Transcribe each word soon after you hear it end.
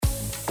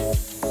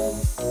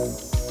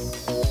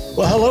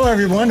Well, hello,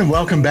 everyone, and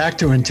welcome back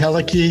to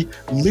IntelliKey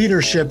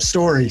Leadership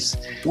Stories.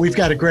 We've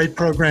got a great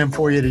program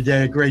for you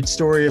today, a great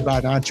story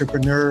about an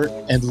entrepreneur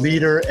and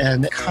leader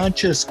and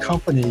conscious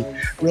company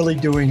really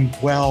doing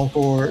well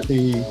for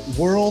the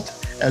world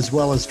as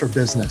well as for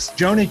business.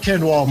 Joni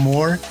Kinwal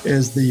Moore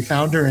is the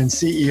founder and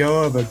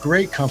CEO of a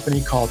great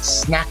company called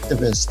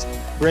Snacktivist.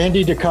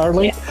 Randy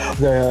DeCarli,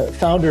 the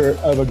founder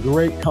of a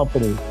great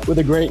company with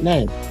a great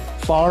name,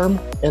 Farm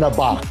in a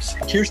Box.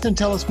 Kirsten,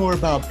 tell us more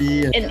about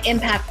being an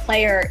impact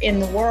player in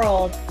the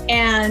world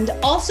and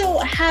also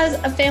has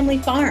a family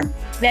farm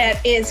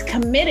that is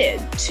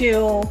committed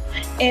to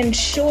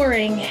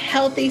ensuring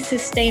healthy,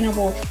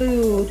 sustainable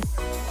food.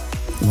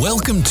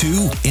 Welcome to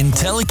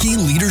IntelliKey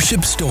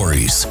Leadership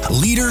Stories.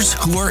 Leaders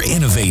who are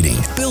innovating,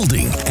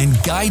 building,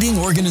 and guiding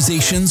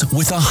organizations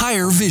with a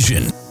higher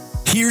vision.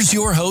 Here's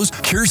your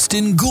host,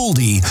 Kirsten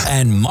Gouldy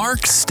and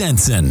Mark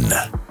Stenson.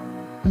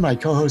 My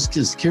co-host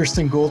is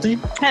Kirsten Gouldy.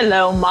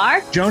 Hello,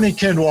 Mark. Joni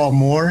Kinwal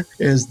Moore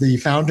is the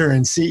founder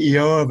and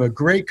CEO of a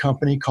great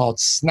company called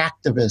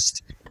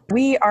Snacktivist.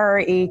 We are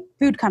a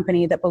food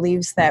company that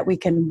believes that we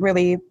can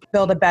really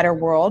build a better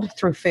world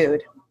through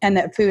food, and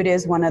that food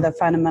is one of the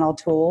fundamental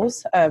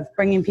tools of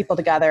bringing people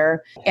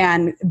together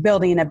and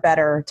building a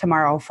better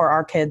tomorrow for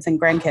our kids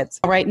and grandkids.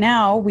 Right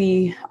now,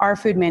 we are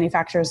food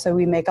manufacturers, so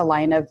we make a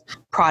line of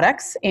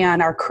products,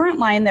 and our current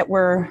line that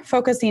we're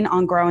focusing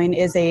on growing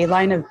is a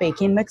line of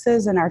baking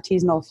mixes and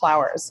artisanal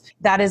flours.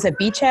 That is a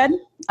beachhead.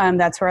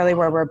 That's really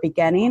where we're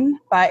beginning,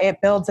 but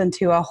it builds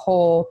into a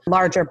whole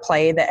larger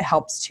play that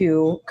helps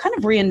to kind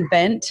of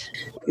reinvent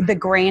the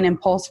grain and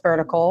pulse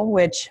vertical,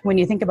 which when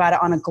you think about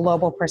it on a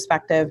global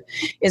perspective,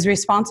 is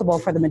responsible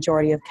for the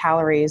majority of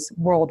calories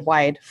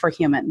worldwide for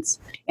humans.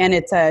 And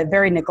it's a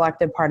very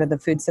neglected part of the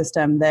food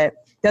system that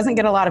doesn't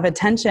get a lot of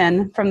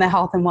attention from the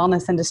health and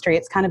wellness industry.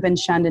 It's kind of been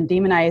shunned and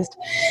demonized.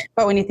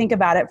 But when you think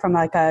about it from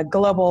like a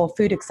global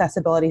food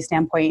accessibility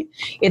standpoint,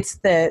 it's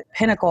the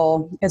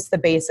pinnacle, it's the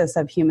basis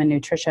of human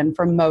nutrition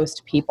for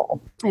most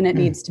people. And it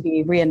needs to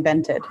be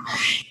reinvented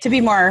to be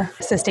more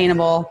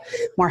sustainable,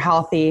 more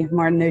healthy,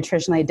 more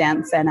nutritionally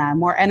dense, and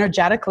more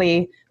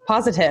energetically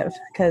positive,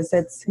 because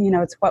it's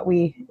what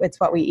we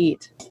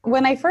eat.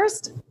 When I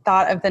first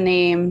thought of the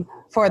name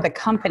for the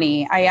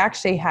company, I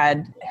actually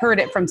had heard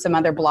it from some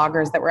other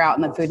bloggers that were out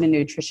in the food and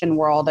nutrition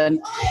world,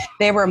 and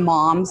they were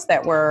moms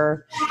that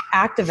were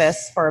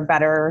activists for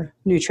better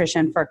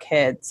nutrition for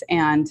kids.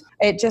 And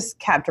it just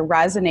kept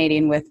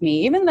resonating with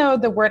me. Even though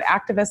the word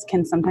activist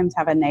can sometimes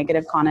have a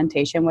negative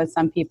connotation with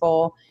some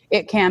people,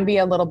 it can be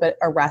a little bit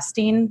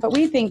arresting. But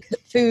we think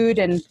food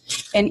and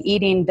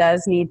eating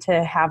does need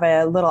to have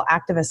a little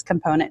activist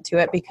component to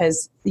it,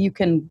 because you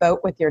can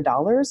vote with your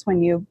dollars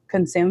when you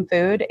consume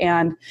food.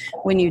 And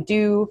when you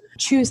do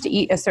choose to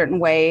eat a certain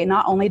way,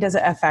 not only does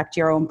it affect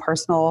your own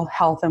personal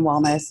health and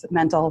wellness,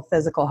 mental,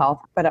 physical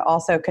health, but it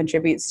also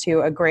contributes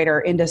to a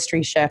greater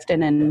industry shift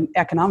and an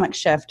economic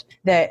shift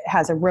that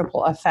has a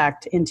ripple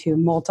effect into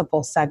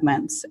multiple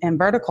segments and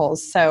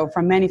verticals. So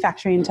from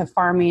manufacturing to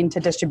farming to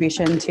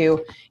distribution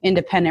to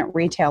independent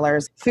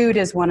retailers, food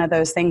is one of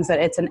those things that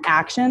it's an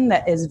action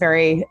that is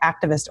very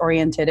activist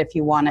oriented if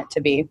you want it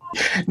to be.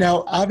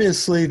 Now,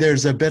 obviously,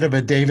 there's a bit of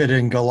a David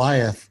and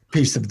Goliath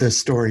piece of this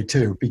story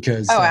too,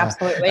 because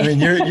absolutely.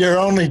 You're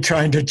only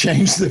trying to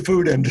change the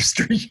food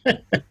industry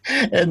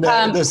and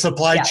the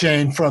supply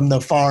chain from the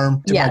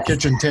farm to my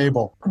kitchen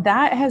table.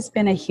 That has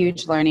been a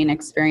huge learning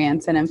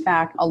experience. And in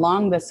fact,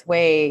 along this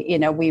way,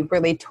 we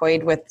really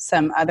toyed with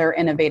some other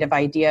innovative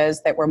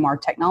ideas that were more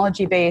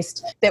technology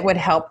based that would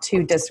help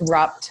to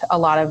disrupt a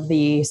lot of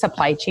the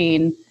supply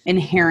chain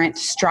inherent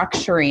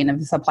structuring of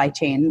the supply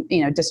chain,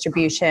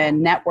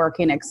 distribution,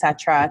 networking, et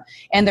cetera.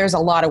 And there's a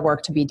lot of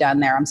work to be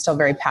done there. I'm still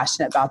very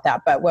passionate about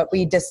that. But what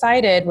we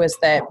decided was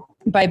that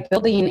by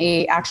building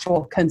a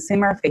actual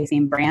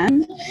consumer-facing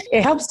brand,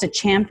 it helps to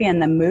champion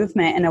the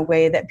movement in a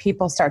way that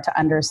people start to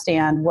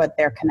understand what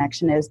their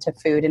connection is to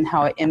food and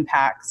how it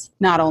impacts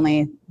not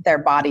only their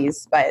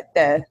bodies, but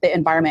the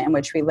environment in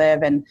which we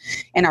live and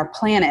our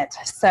planet.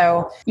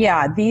 So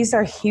these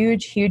are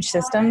huge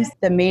systems.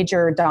 The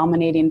major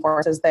dominating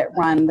forces that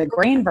run the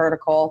grain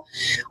vertical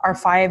are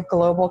 5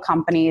 global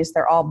companies.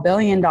 They're all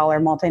billion-dollar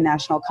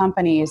multinational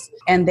companies,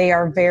 and they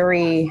are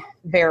very,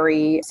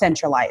 very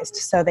centralized.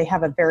 So they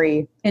have a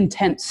very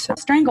intense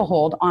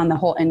stranglehold on the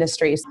whole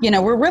industry.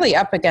 We're really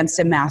up against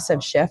a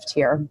massive shift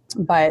here,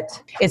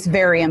 but it's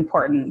very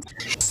important.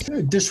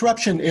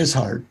 Disruption is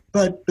hard.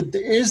 But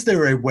is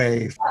there a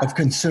wave of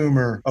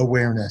consumer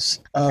awareness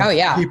of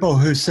people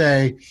who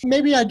say,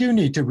 maybe I do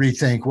need to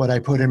rethink what I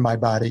put in my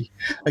body?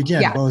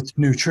 Again, both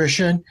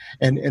nutrition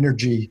and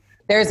energy.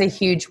 There's a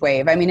huge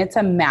wave. It's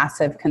a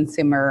massive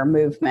consumer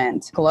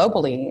movement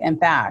globally, in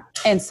fact.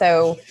 And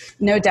so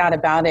no doubt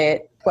about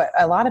it, what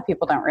a lot of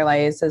people don't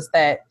realize is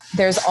that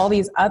there's all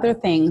these other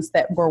things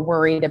that we're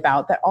worried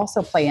about that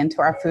also play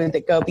into our food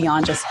that go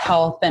beyond just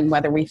health and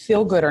whether we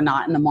feel good or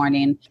not in the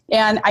morning.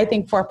 And I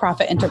think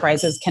for-profit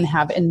enterprises can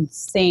have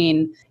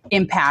insane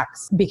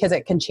impacts because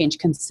it can change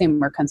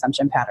consumer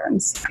consumption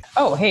patterns.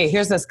 Oh, hey,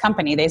 here's this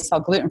company. They sell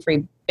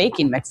gluten-free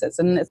baking mixes.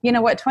 And you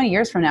know what, 20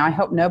 years from now, I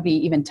hope nobody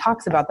even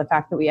talks about the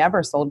fact that we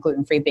ever sold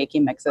gluten-free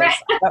baking mixes.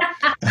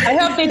 I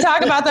hope they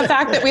talk about the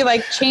fact that we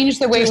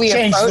changed the way we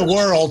approach the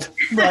world.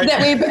 Right.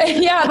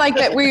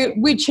 That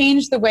we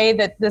changed the way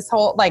that this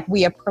whole,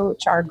 we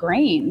approach our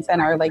grains and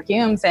our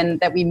legumes, and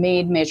that we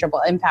made measurable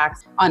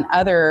impacts on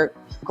other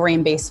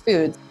grain-based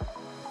foods.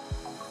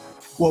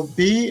 Well,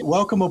 Bea,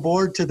 welcome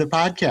aboard to the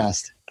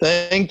podcast.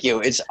 Thank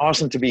you. It's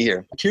awesome to be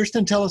here.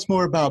 Kirsten, tell us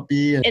more about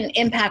Bea. An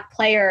impact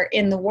player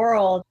in the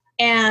world,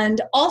 and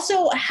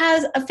also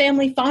has a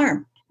family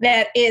farm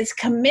that is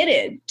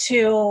committed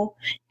to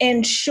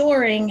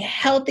ensuring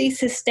healthy,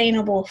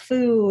 sustainable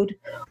food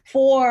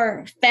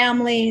for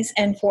families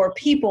and for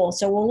people.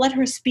 So we'll let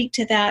her speak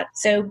to that.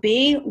 So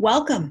Bea,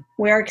 welcome.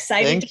 We're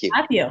excited to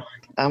have you.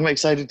 I'm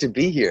excited to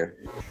be here.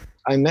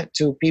 I met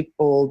two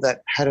people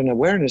that had an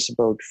awareness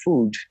about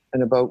food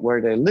and about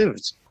where they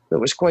lived that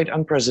was quite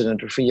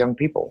unprecedented for young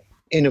people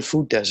in a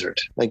food desert.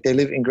 They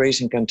live in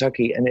Grayson,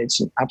 Kentucky, and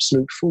it's an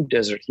absolute food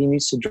desert. He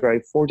needs to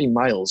drive 40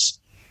 miles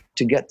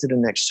to get to the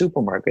next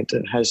supermarket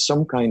that has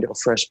some kind of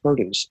fresh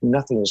produce.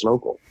 Nothing is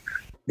local.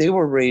 They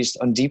were raised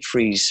on deep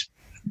freeze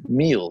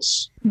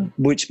meals,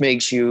 which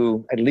makes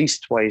you at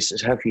least twice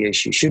as heavy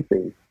as you should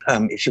be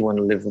if you want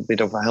to live a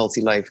bit of a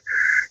healthy life.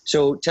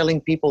 So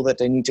telling people that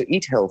they need to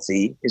eat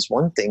healthy is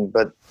one thing,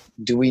 but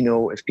do we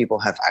know if people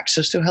have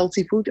access to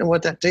healthy food and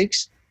what that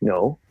takes?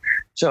 No.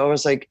 So I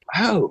was like,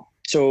 oh.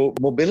 So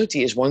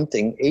mobility is one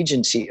thing,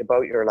 agency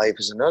about your life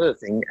is another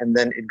thing, and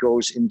then it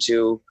goes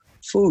into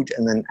food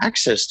and then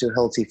access to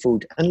healthy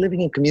food and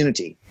living in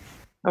community.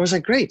 I was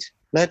like, great,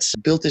 let's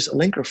build this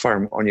Alinker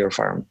farm on your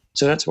farm.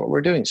 So that's what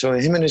we're doing. So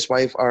him and his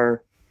wife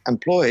are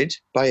employed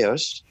by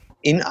us,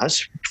 in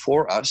us,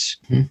 for us.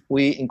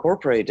 We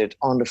incorporated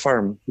on the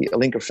farm the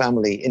Alinker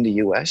family in the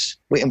US.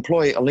 We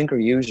employ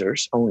Alinker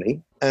users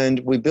only, and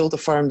we built a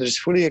farm that is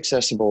fully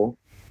accessible.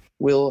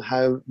 We'll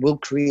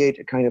create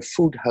a kind of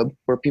food hub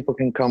where people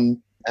can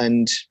come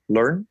and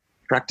learn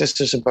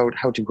practices about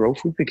how to grow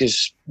food,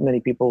 because many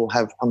people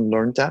have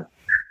unlearned that.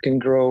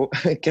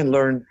 Can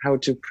learn how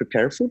to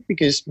prepare food,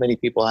 because many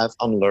people have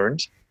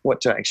unlearned what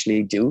to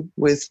actually do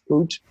with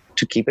food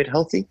to keep it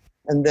healthy.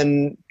 And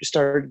then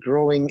start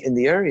growing in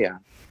the area,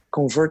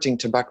 converting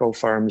tobacco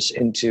farms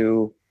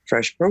into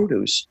fresh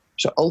produce.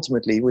 So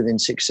ultimately, within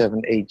 6,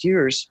 7, 8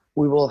 years,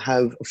 we will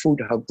have a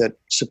food hub that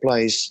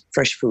supplies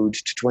fresh food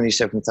to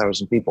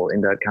 27,000 people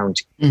in that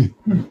county.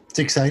 It's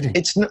exciting.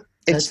 It's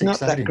not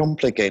that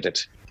complicated.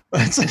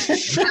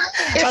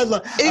 I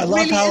love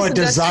really how a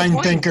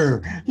design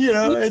thinker,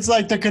 it's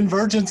like the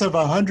convergence of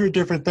 100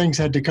 different things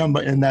had to come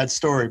in that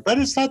story, but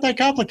it's not that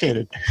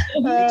complicated.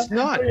 It's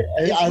not.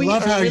 I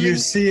love how you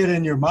see it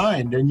in your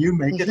mind and you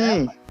make it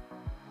happen.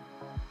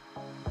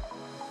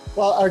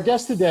 Well, our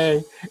guest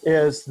today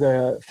is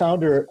the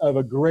founder of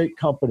a great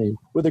company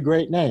with a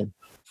great name,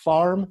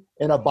 Farm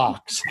in a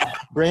Box.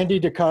 Brandy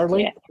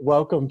DeCarli,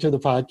 welcome to the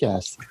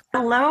podcast.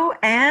 Hello,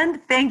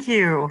 and thank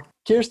you.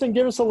 Kirsten,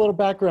 give us a little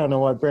background on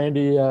what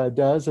Brandy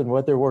does and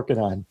what they're working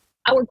on.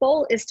 Our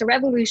goal is to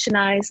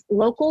revolutionize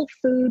local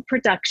food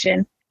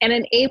production and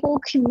enable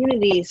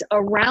communities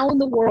around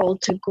the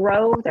world to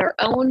grow their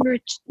own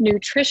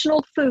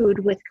nutritional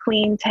food with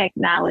clean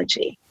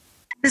technology.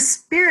 The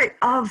spirit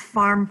of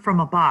Farm from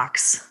a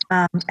Box,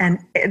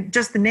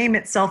 just the name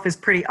itself is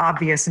pretty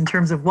obvious in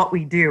terms of what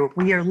we do.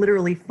 We are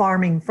literally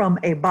farming from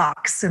a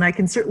box, and I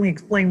can certainly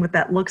explain what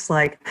that looks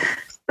like.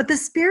 But the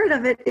spirit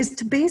of it is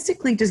to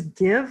basically just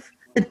give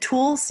the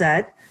tool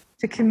set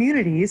to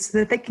communities so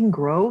that they can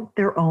grow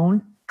their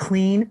own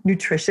clean,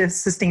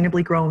 nutritious,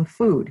 sustainably grown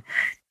food.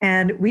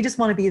 And we just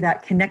want to be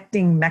that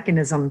connecting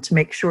mechanism to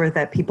make sure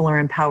that people are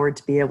empowered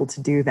to be able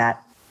to do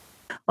that.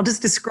 I'll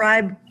just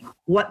describe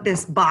what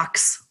this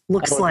box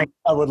looks like.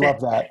 I would love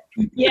that.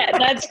 Yeah,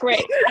 that's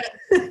great.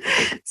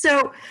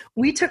 So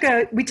we took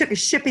a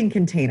shipping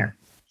container.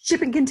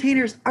 Shipping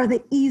containers are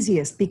the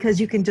easiest because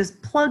you can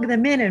just plug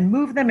them in and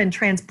move them and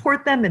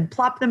transport them and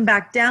plop them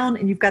back down,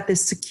 and you've got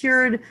this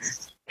secured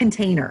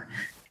container.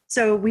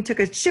 So we took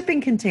a shipping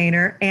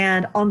container,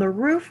 and on the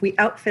roof, we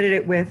outfitted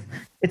it with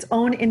its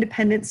own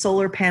independent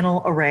solar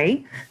panel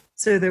array,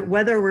 so that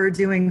whether we're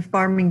doing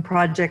farming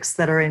projects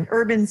that are in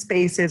urban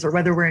spaces or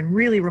whether we're in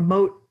really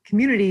remote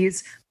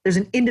communities, there's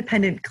an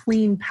independent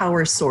clean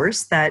power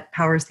source that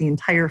powers the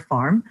entire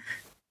farm.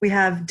 We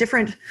have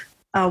different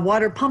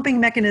water pumping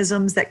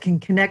mechanisms that can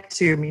connect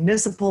to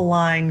municipal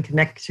line,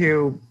 connect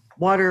to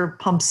water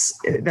pumps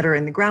that are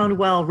in the ground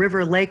well,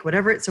 river, lake,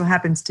 whatever it so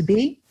happens to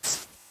be.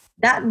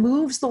 That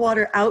moves the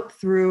water out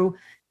through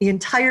the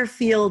entire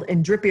field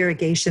and drip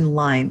irrigation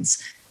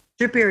lines.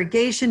 Drip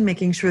irrigation,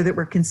 making sure that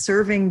we're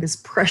conserving this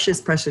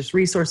precious, precious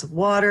resource of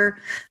water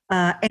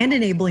and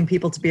enabling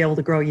people to be able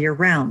to grow year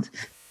round.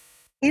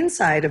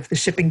 Inside of the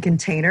shipping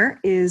container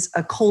is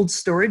a cold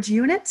storage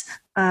unit.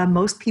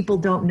 Most people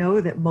don't know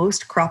that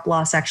most crop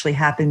loss actually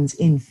happens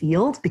in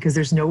field because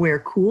there's nowhere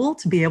cool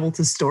to be able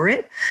to store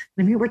it.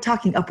 I mean, we're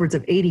talking upwards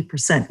of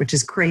 80%, which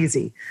is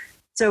crazy.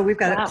 So we've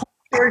got a cold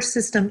storage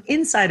system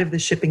inside of the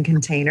shipping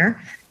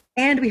container.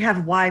 And we have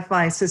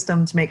Wi-Fi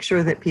system to make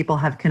sure that people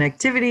have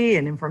connectivity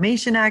and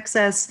information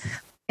access.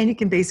 And you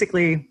can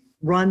basically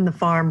run the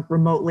farm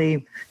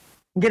remotely,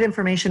 get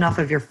information off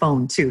of your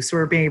phone too. So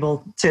we're being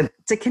able to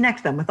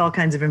connect them with all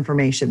kinds of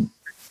information.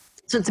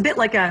 So it's a bit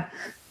like a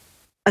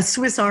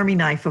Swiss Army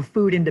knife of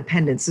food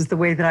independence is the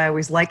way that I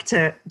always like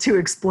to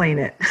explain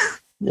it.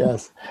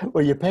 Yes.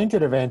 Well, you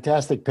painted a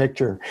fantastic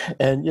picture.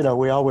 And,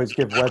 we always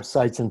give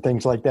websites and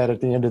things like that at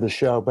the end of the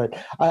show. But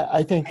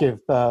I think if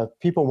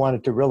people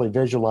wanted to really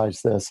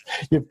visualize this,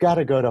 you've got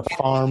to go to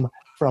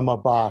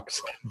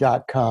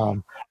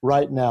farmfromabox.com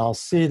right now,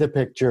 see the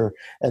picture,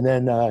 and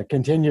then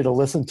continue to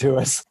listen to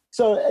us.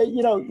 So,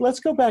 let's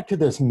go back to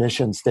this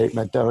mission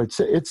statement, though.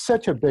 It's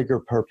such a bigger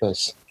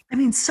purpose. I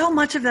mean, so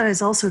much of that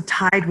is also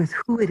tied with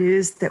who it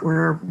is that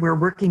we're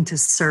working to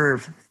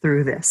serve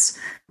through this.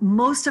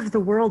 Most of the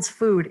world's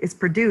food is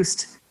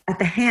produced at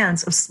the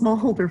hands of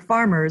smallholder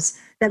farmers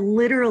that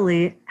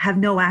literally have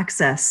no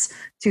access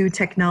to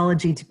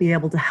technology to be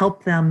able to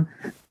help them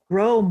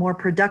grow more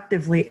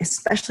productively,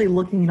 especially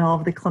looking at all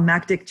of the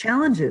climatic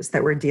challenges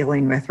that we're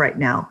dealing with right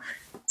now.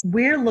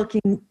 We're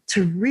looking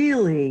to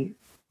really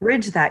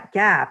bridge that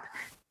gap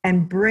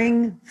and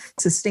bring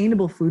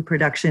sustainable food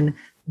production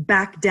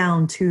back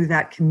down to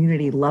that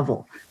community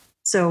level.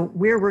 So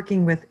we're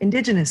working with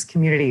indigenous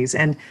communities,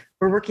 and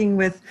we're working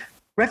with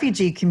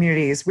refugee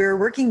communities. We're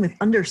working with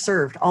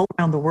underserved all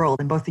around the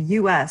world in both the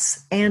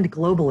US and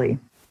globally.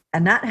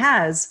 And that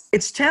has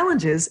its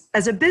challenges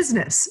as a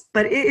business,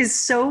 but it is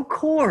so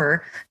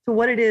core to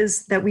what it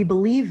is that we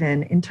believe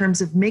in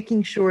terms of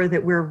making sure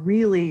that we're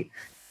really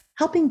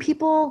helping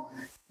people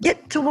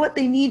get to what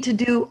they need to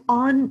do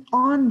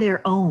on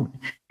their own,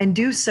 and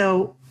do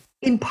so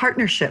in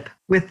partnership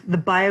with the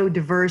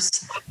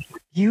biodiverse,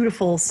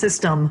 beautiful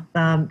system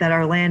that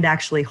our land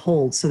actually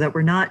holds, so that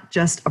we're not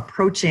just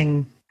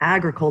approaching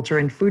agriculture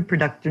and food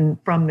production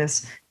from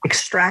this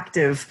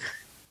extractive,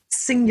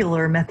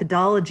 singular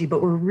methodology,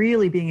 but we're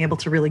really being able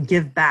to really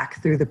give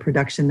back through the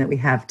production that we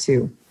have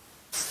too.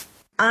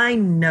 I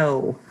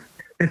know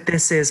that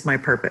this is my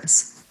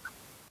purpose,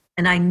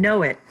 and I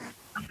know it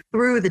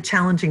through the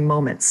challenging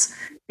moments,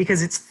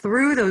 because it's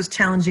through those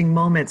challenging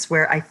moments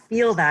where I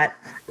feel that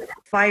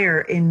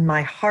fire in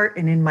my heart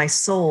and in my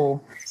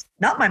soul,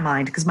 not my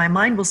mind, because my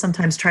mind will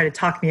sometimes try to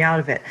talk me out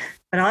of it,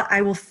 but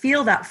I will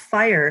feel that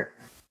fire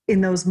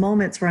in those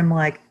moments where I'm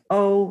like,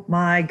 oh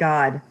my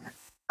God,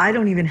 I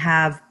don't even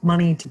have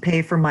money to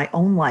pay for my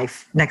own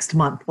life next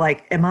month.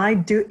 Like, how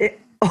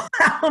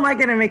am I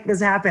going to make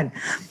this happen?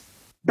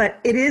 But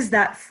it is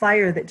that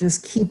fire that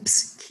just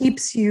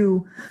keeps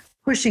you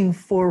pushing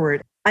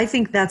forward. I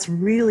think that's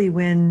really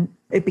when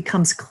it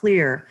becomes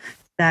clear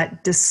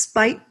that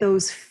despite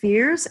those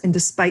fears and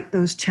despite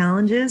those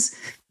challenges,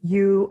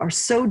 you are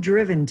so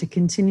driven to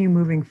continue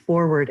moving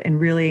forward and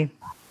really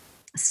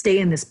stay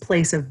in this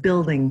place of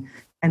building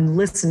and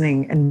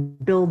listening and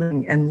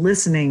building and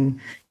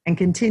listening and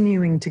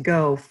continuing to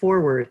go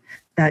forward,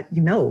 that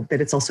you know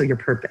that it's also your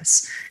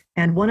purpose.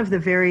 And one of the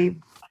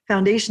very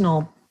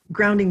foundational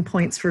grounding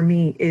points for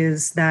me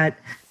is that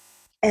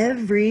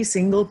every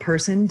single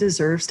person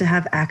deserves to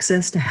have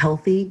access to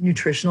healthy,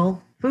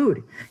 nutritional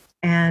food.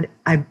 And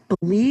I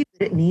believe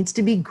that it needs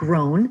to be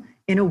grown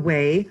in a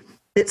way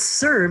that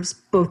serves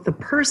both the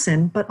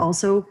person, but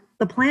also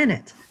the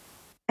planet.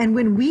 And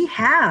when we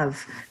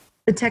have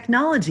the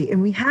technology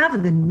and we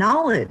have the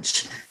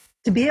knowledge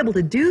to be able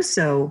to do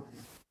so,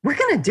 we're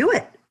going to do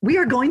it. We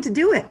are going to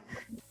do it.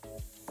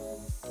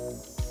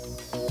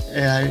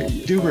 And I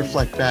do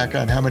reflect back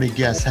on how many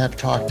guests have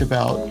talked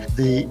about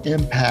the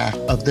impact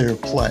of their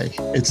play.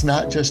 It's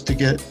not just to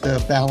get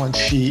the balance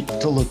sheet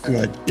to look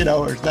good,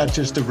 or it's not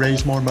just to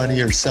raise more money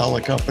or sell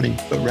a company,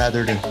 but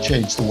rather to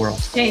change the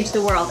world. Change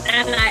the world.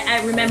 And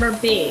I remember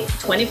being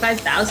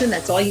 $25,000,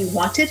 that's all you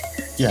wanted.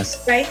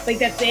 Yes. Right? Like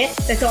that's it?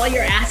 That's all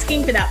you're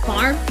asking for that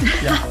farm?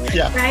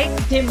 Yeah. Right?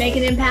 To make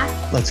an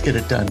impact? Let's get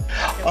it done.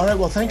 All right.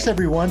 Well, thanks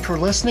everyone for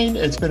listening.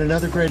 It's been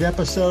another great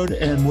episode,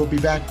 and we'll be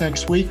back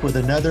next week with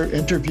another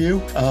interview.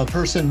 A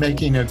person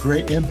making a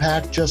great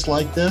impact just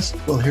like this.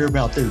 We'll hear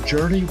about their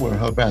journey, we'll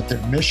hear about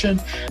their mission,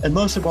 and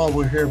most of all,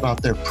 we'll hear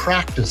about their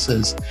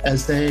practices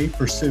as they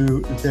pursue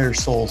their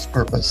soul's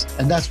purpose.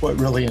 And that's what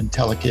really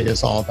Entelechy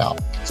is all about.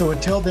 So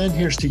until then,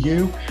 here's to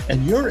you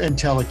and your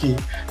Entelechy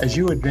as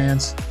you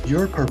advance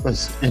your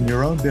purpose in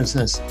your own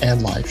business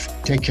and life.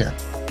 Take care.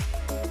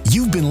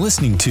 You've been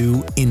listening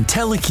to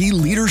Entelechy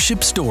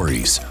Leadership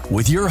Stories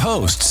with your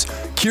hosts,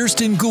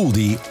 Kirsten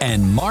Gouldy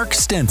and Mark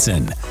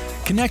Stenson.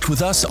 Connect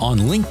with us on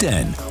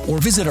LinkedIn or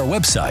visit our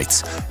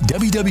websites,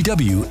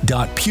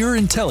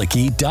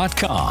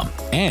 www.pureentelechy.com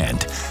and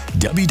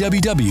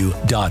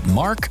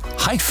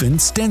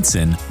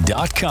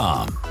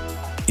www.mark-stenson.com.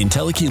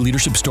 Entelechy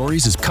Leadership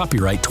Stories is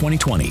copyright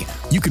 2020.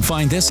 You can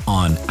find this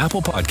on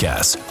Apple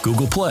Podcasts,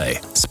 Google Play,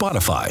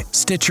 Spotify,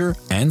 Stitcher,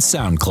 and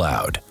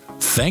SoundCloud.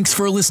 Thanks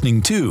for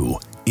listening to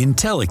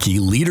Entelechy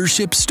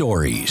Leadership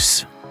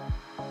Stories.